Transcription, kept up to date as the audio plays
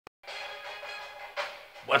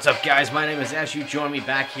What's up, guys? My name is Ash. You join me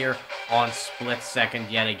back here on Split Second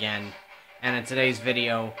yet again. And in today's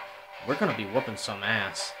video, we're going to be whooping some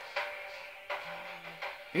ass.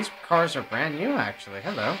 These cars are brand new, actually.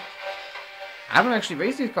 Hello. I haven't actually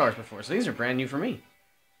raced these cars before, so these are brand new for me.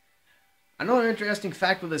 Another interesting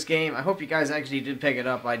fact with this game, I hope you guys actually did pick it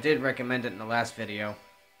up. I did recommend it in the last video.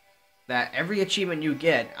 That every achievement you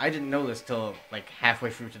get, I didn't know this till like halfway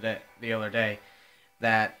through the other day,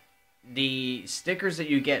 that the stickers that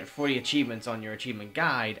you get for the achievements on your achievement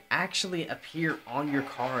guide actually appear on your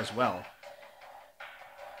car as well.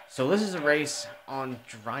 So this is a race on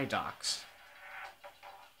dry docks.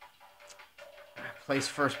 Place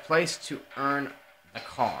first place to earn the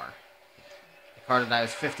car. The car that I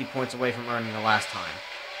was 50 points away from earning the last time.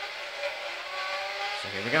 So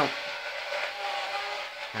here we go.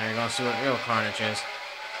 Now you're going to see what real carnage is.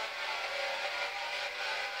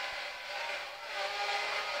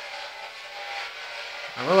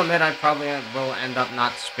 I will admit I probably will end up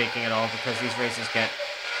not speaking at all because these races get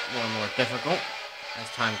more and more difficult as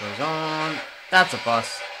time goes on. That's a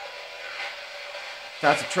bus.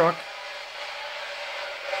 That's a truck.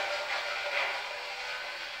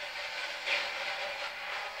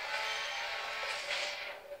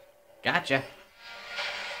 Gotcha.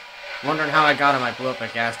 Wondering how I got him. I blew up a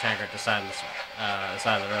gas tanker at the side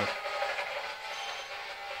of the road.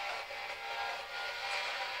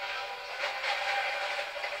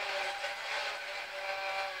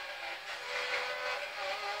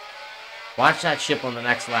 Watch that ship on the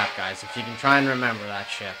next lap, guys. If you can try and remember that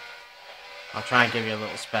ship, I'll try and give you a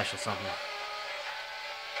little special something.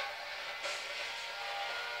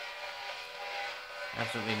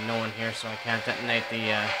 Absolutely no one here, so I can't detonate the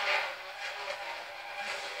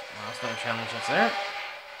milestone challenge that's there.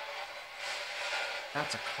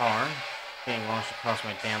 That's a car being launched across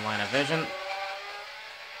my damn line of vision.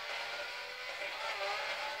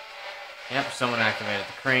 Yep, someone activated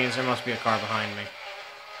the cranes. There must be a car behind me.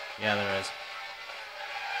 Yeah, there is.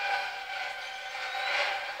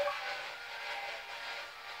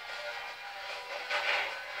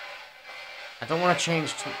 I don't want to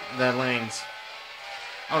change the lanes.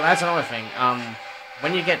 Oh, that's another thing.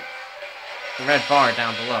 When you get the red bar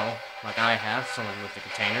down below, like I have, someone moved the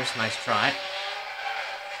containers, nice try.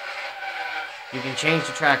 You can change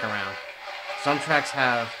the track around. Some tracks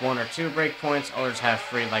have 1 or 2 breakpoints, others have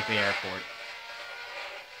 3 like the airport.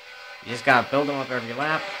 You just gotta build them up every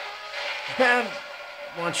lap. And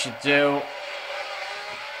once you do...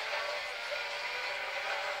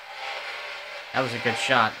 That was a good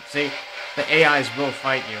shot. See, the AIs will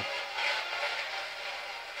fight you.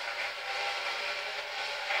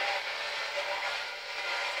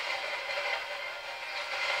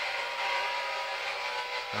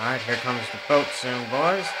 Alright, here comes the boat soon,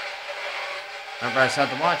 boys. Remember I said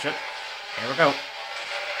to watch it. Here we go.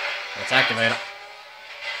 Let's activate it.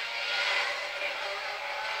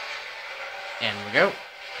 And we go.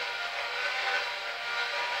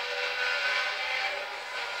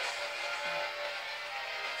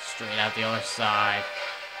 Straight out the other side.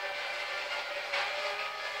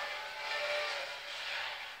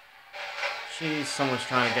 Jeez, someone's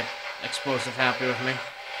trying to get explosive happy with me.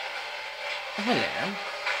 Oh, hello.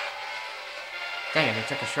 Dang it, he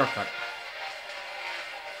took a shortcut.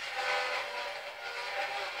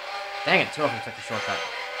 Dang it, 2 of them took a shortcut.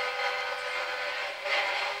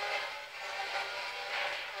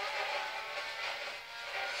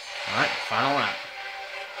 Alright, final lap.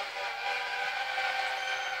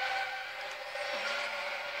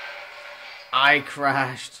 I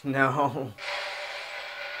crashed. No.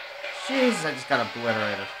 Jeez, I just got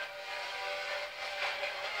obliterated.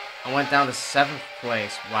 I went down to 7th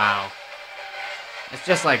place. Wow. It's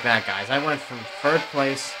just like that, guys. I went from 3rd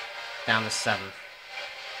place down to 7th.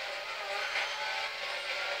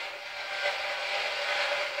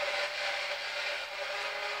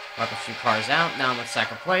 Left a few cars out. Now I'm in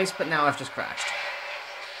 2nd place, but now I've just crashed.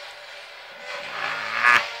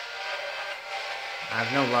 I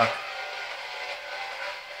have no luck.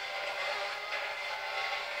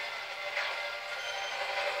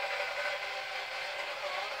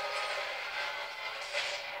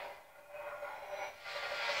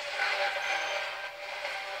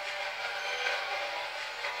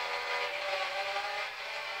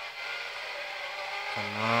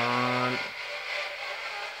 Come on.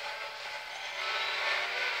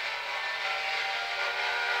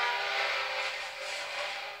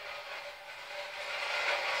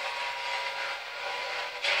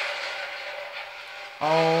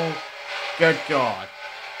 Oh, good God.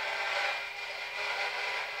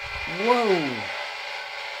 Whoa.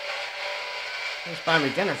 Let's buy me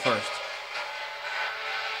dinner first.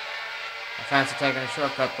 Fancy taking a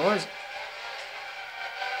shortcut, boys.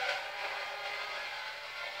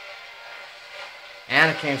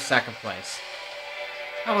 And it came second place.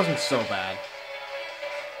 That wasn't so bad.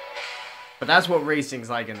 But that's what racing's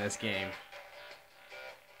like in this game.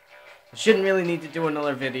 I shouldn't really need to do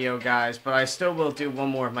another video, guys, but I still will do one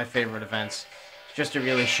more of my favorite events, just to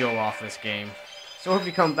really show off this game. So I hope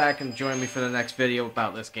you come back and join me for the next video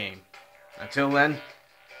about this game. Until then,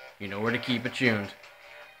 you know where to keep it tuned.